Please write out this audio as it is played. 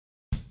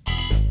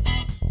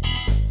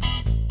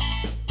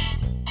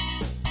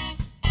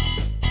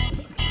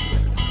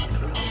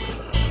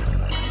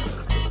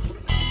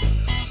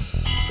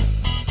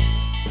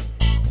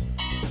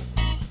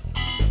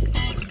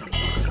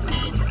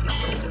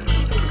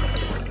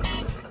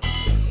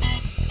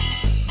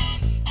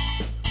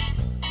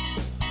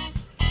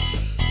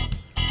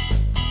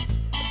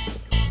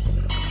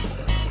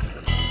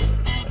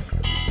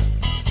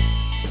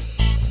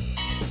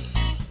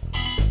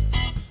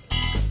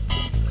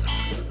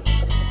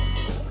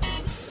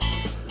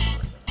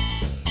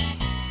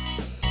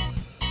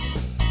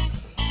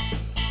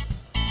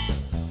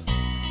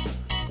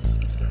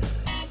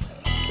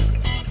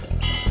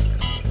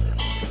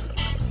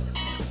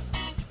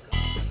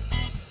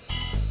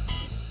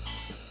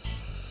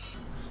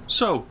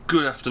So,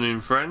 good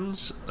afternoon,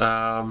 friends.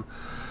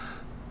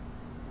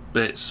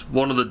 It's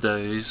one of the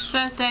days.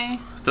 Thursday.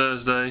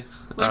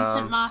 We're in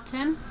St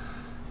Maarten.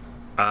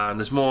 And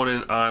this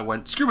morning I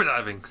went scuba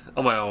diving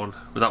on my own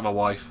without my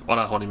wife on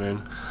our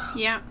honeymoon.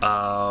 Yeah.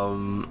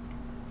 And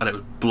it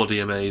was bloody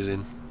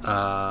amazing.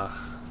 I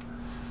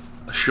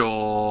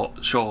saw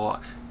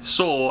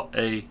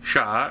a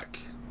shark.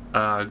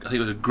 I think it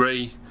was a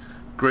grey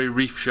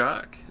reef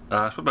shark.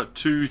 It's about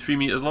 2-3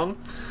 meters long.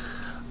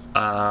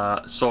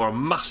 Saw a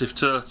massive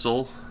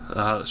turtle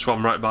that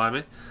swam right by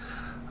me.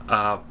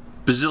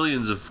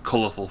 Bazillions of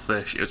colourful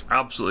fish. It was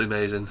absolutely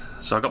amazing.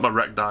 So I got my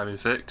wreck diving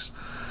fix.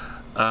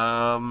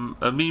 And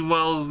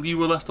meanwhile, you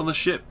were left on the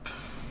ship,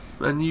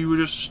 and you were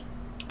just.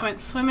 I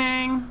went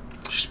swimming.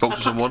 She spoke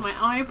to someone. I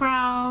plucked my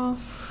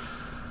eyebrows.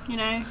 You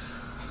know.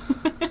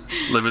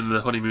 Living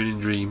the honeymooning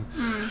dream.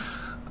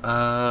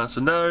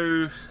 So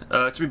now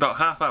it took me about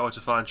half hour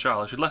to find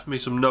Charlotte. She'd left me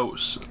some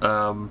notes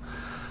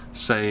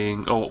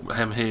saying, "Oh,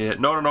 I'm here.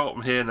 No,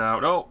 I'm here now.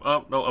 No,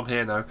 I'm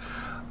here now."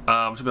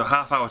 It took me about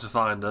half hour to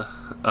find her.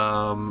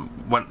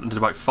 Went and did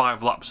about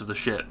 5 laps of the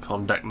ship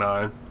on deck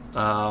 9.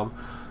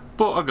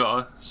 But I got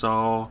her.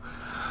 So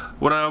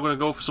we're now going to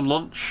go for some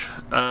lunch,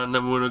 and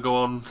then we're going to go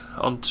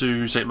on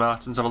to St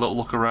Maarten's, have a little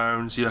look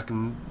around, see if I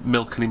can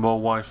milk any more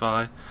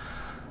Wi-Fi,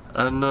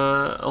 and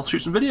I'll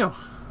shoot some video.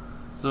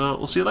 So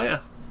we'll see you later.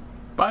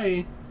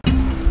 Bye.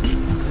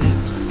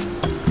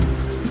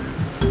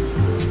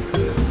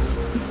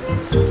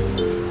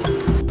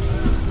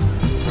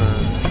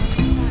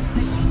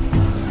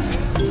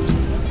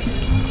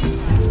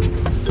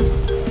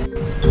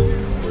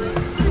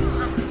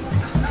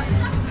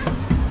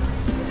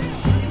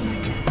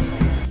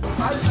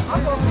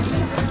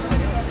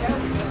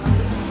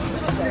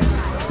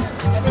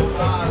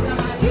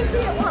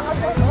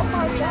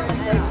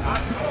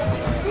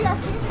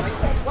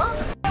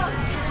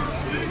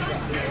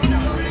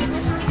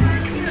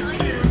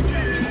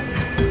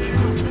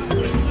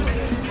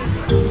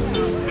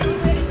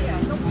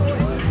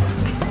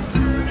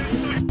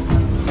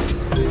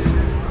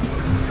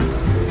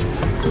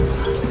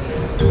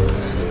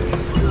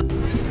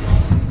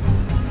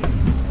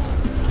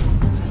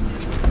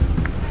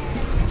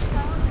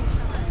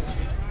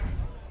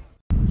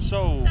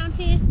 So, down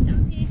here.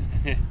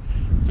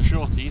 for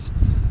shorties,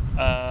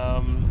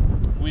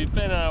 we've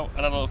been out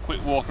and had a little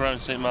quick walk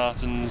around St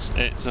Maarten's.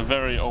 It's a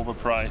very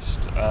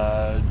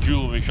overpriced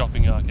jewellery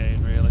shopping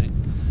arcade, really.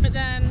 But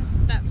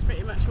then that's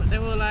pretty much what they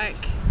were like.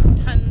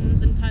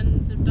 Tons and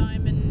tons of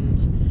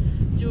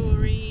diamond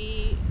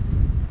jewellery,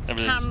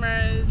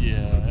 cameras.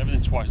 Yeah,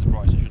 everything's twice the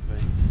price it should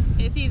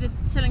be. It's either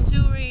selling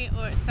jewellery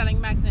or it's selling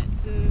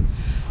magnets and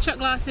shot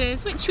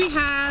glasses, which we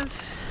have.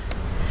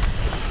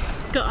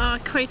 Got our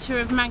quota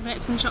of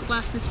magnets and shot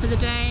glasses for the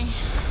day.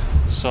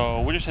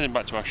 So we're just heading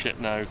back to our ship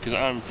now because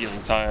I'm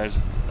feeling tired.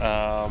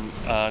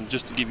 And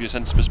just to give you a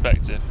sense of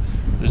perspective,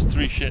 there's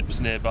 3 ships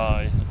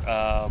nearby.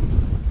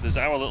 There's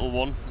our little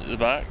one at the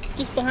back.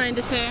 Just behind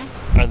us here.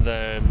 And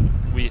then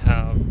we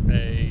have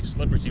a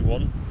celebrity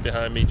one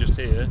behind me just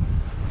here.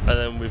 And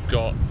then we've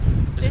got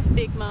this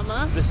big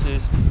mama. This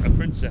is a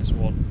princess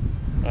one.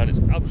 And it's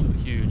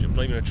absolutely huge. I'm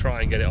not even going to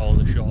try and get it all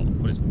in the shot,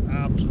 but it's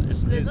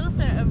absolutely. There's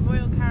also a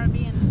Royal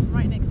Caribbean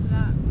right next to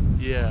that.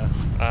 Yeah,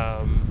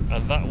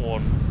 and that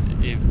one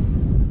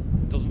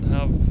doesn't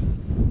have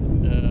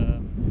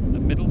a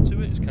middle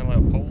to it. It's kind of like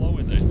a polo,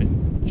 and it's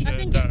been churned I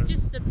think down. It's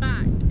just the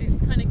back.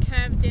 It's kind of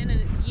curved in and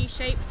it's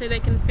U-shaped, so they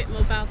can fit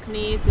more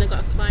balconies, and they've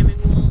got a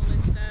climbing wall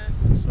and stuff.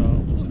 So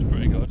it looks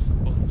pretty good,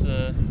 but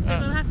so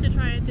we'll have to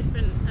try a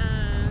different.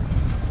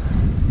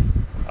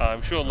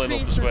 I'm sure Lynn will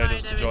persuade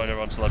us to join her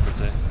on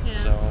Celebrity.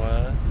 Yeah. So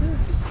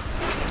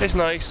it's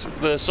nice.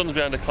 The sun's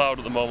behind a cloud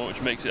at the moment,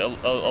 which makes it a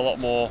lot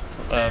more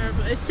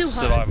it's still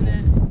hot, survivable. isn't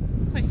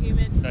it? Quite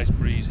humid. Nice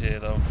breeze here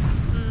though.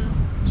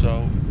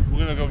 So we're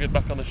gonna go get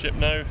back on the ship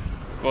now,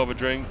 go have a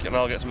drink, and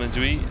I'll get something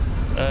to eat,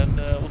 and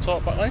we'll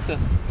talk back later.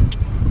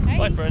 Okay.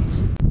 Bye,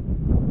 friends.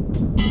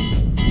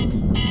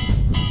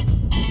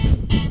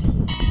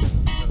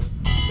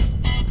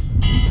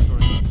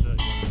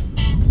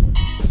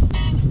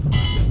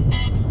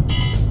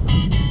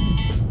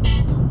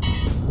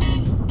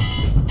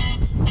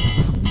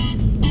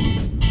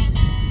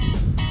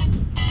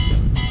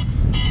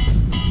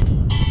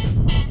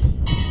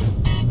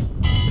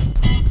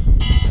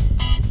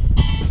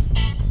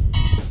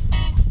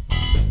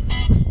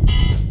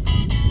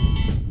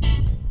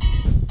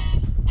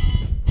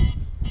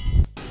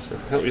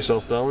 Help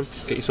yourself, darling.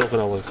 Get yourself an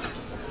olive.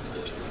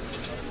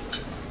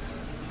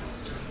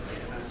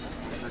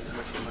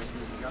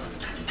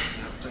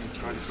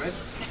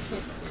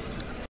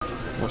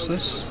 What's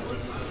this?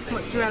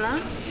 Mozzarella.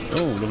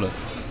 Oh, lovely.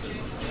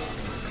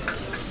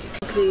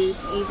 Include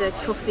either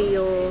coffee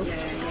or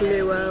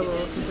Kahlua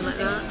or something like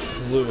that.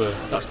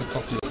 Kahlua, that's the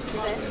coffee.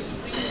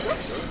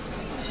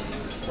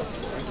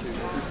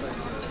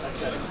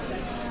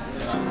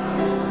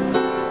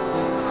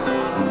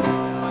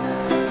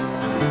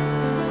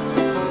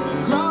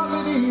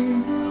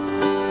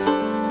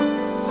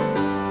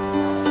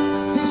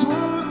 He's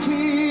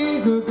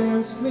working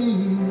against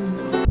me.